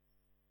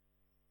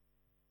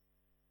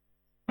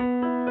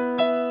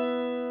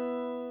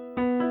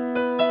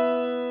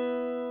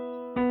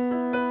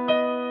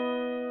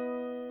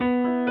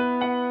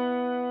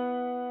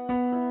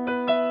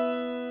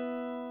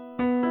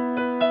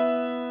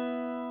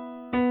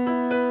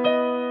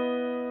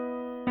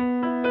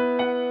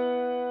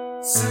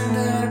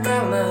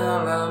Sandarkan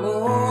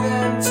lelamu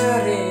dan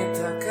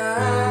ceritakan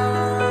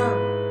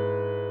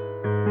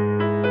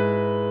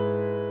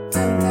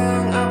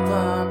tentang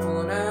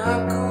apapun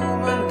aku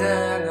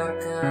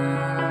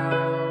mendengarkan.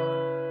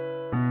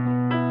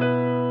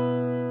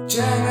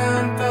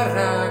 Jangan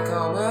pernah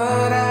kau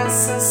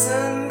merasa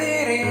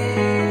sendiri.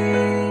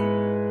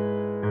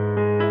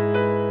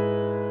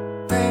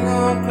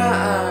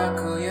 Tengoklah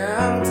aku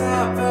yang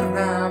tak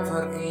pernah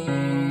pergi.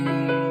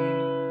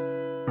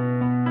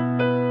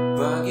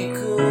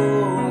 Bagiku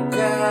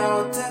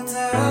kau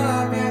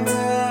tetap yang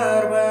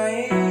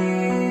terbaik.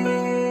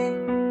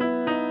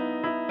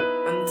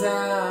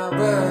 Entah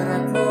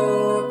beratmu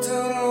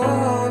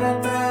turun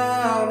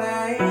atau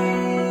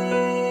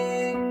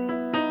naik.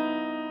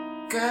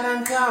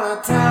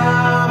 Kadangkala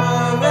tak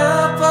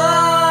mengapa,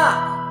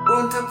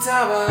 untuk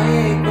tak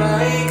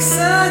baik-baik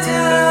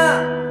saja.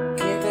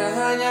 Kita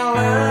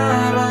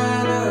hanyalah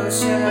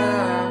manusia,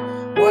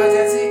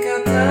 wajar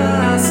jika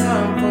tak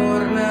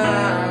sempurna.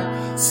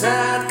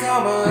 Saat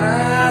kau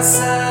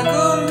merasa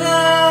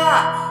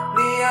gundah,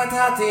 lihat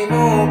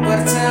hatimu,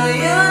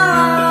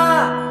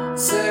 percayalah.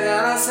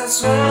 Segala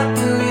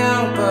sesuatu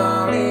yang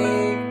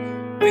pelik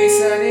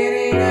bisa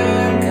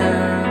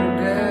diringankan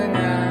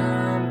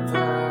dengan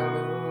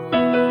peluk.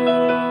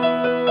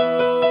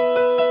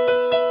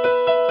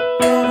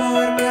 Kau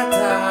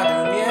berkata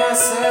dunia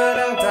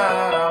sedang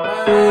tak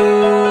ramah,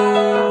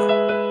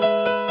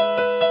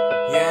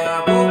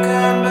 ya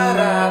bukan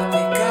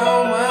berarti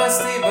kau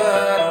mesti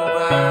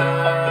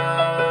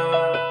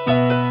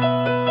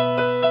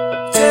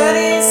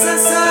jadi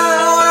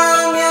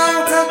seseorang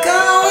yang tak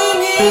kau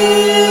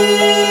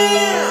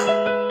ingin,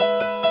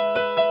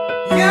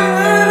 yang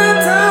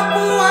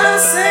menatapmu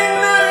asing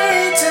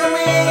dari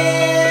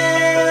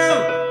cermin.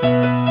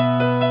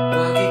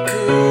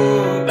 Bagiku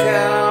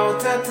kau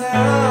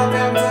tetap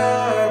yang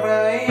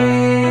terbaik.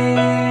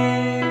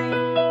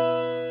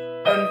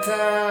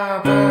 Entah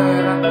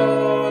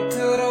beratmu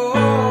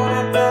turun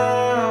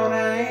atau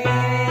naik.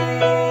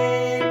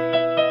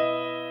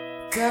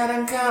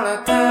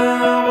 Kadangkala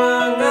tak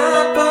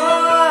mengapa,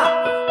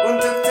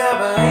 untuk tak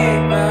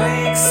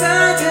baik-baik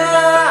saja.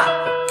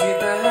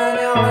 Kita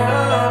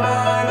hanyalah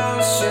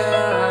manusia,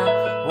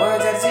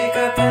 wajar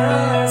jika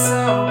tak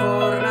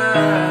sempurna.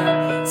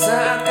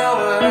 Saat kau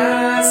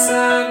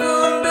merasa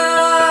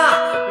gundah,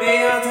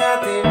 lihat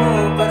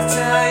hatimu,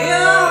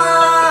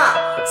 percayalah.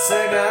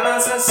 Segala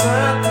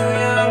sesuatu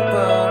yang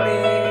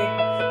pelik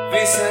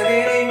bisa